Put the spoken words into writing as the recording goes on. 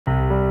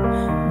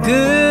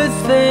Good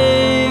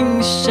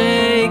things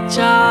take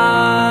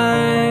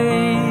time,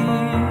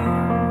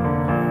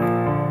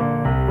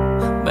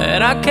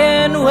 but I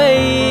can't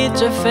wait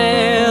to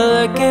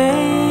fail again,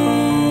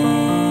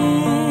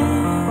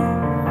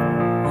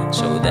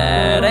 so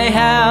that I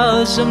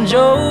have some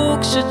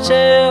jokes to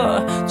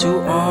tell to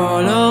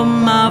all of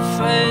my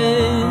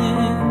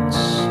friends,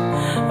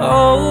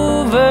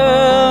 over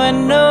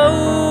and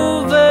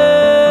over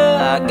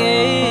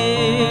again.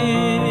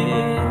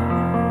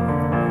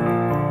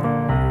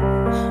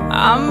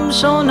 I'm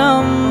so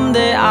numb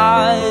that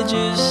I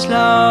just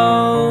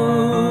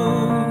love.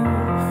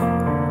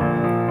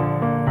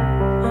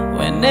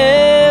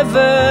 Whenever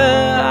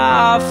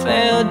I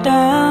fell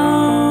down,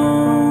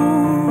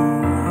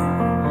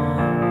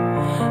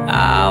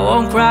 I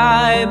won't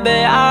cry, but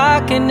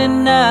I can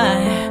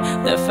deny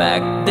the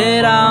fact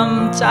that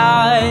I'm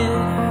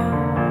tired.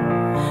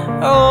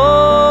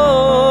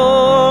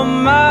 Oh,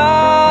 my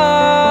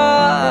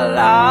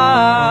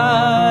life,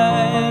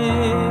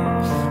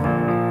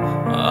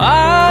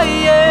 I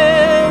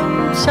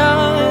am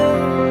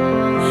tired,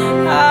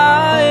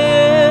 I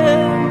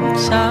am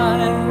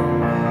tired,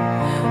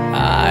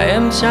 I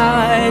am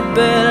tired,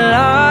 but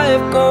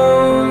life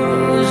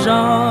goes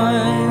on.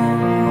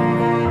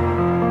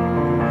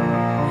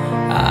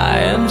 I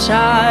am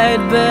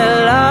tired, but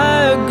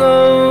life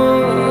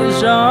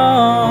goes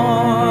on.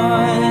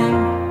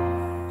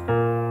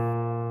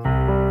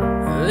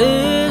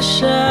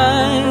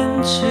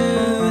 Listen to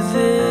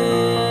this,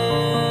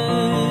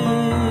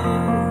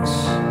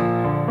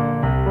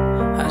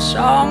 a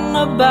song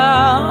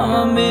about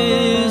my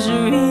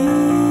misery.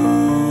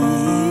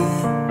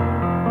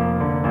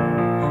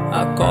 I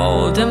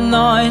call them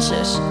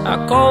noises, I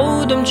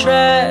call them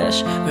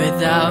trash.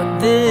 Without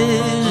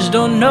this,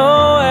 don't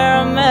know where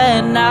I'm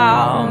at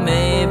now.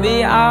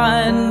 Maybe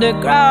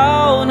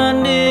underground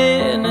and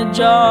in a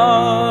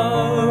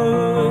jar.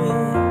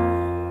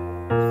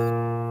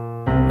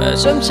 But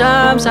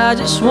sometimes I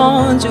just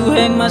want to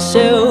hang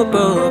myself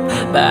up,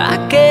 but I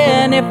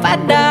can't. If I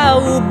die, I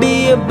will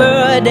be a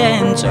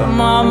burden to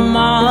my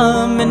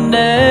mom and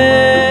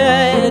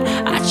dad.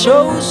 I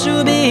chose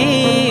to be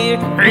here,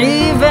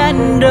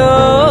 even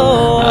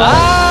though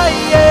I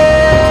am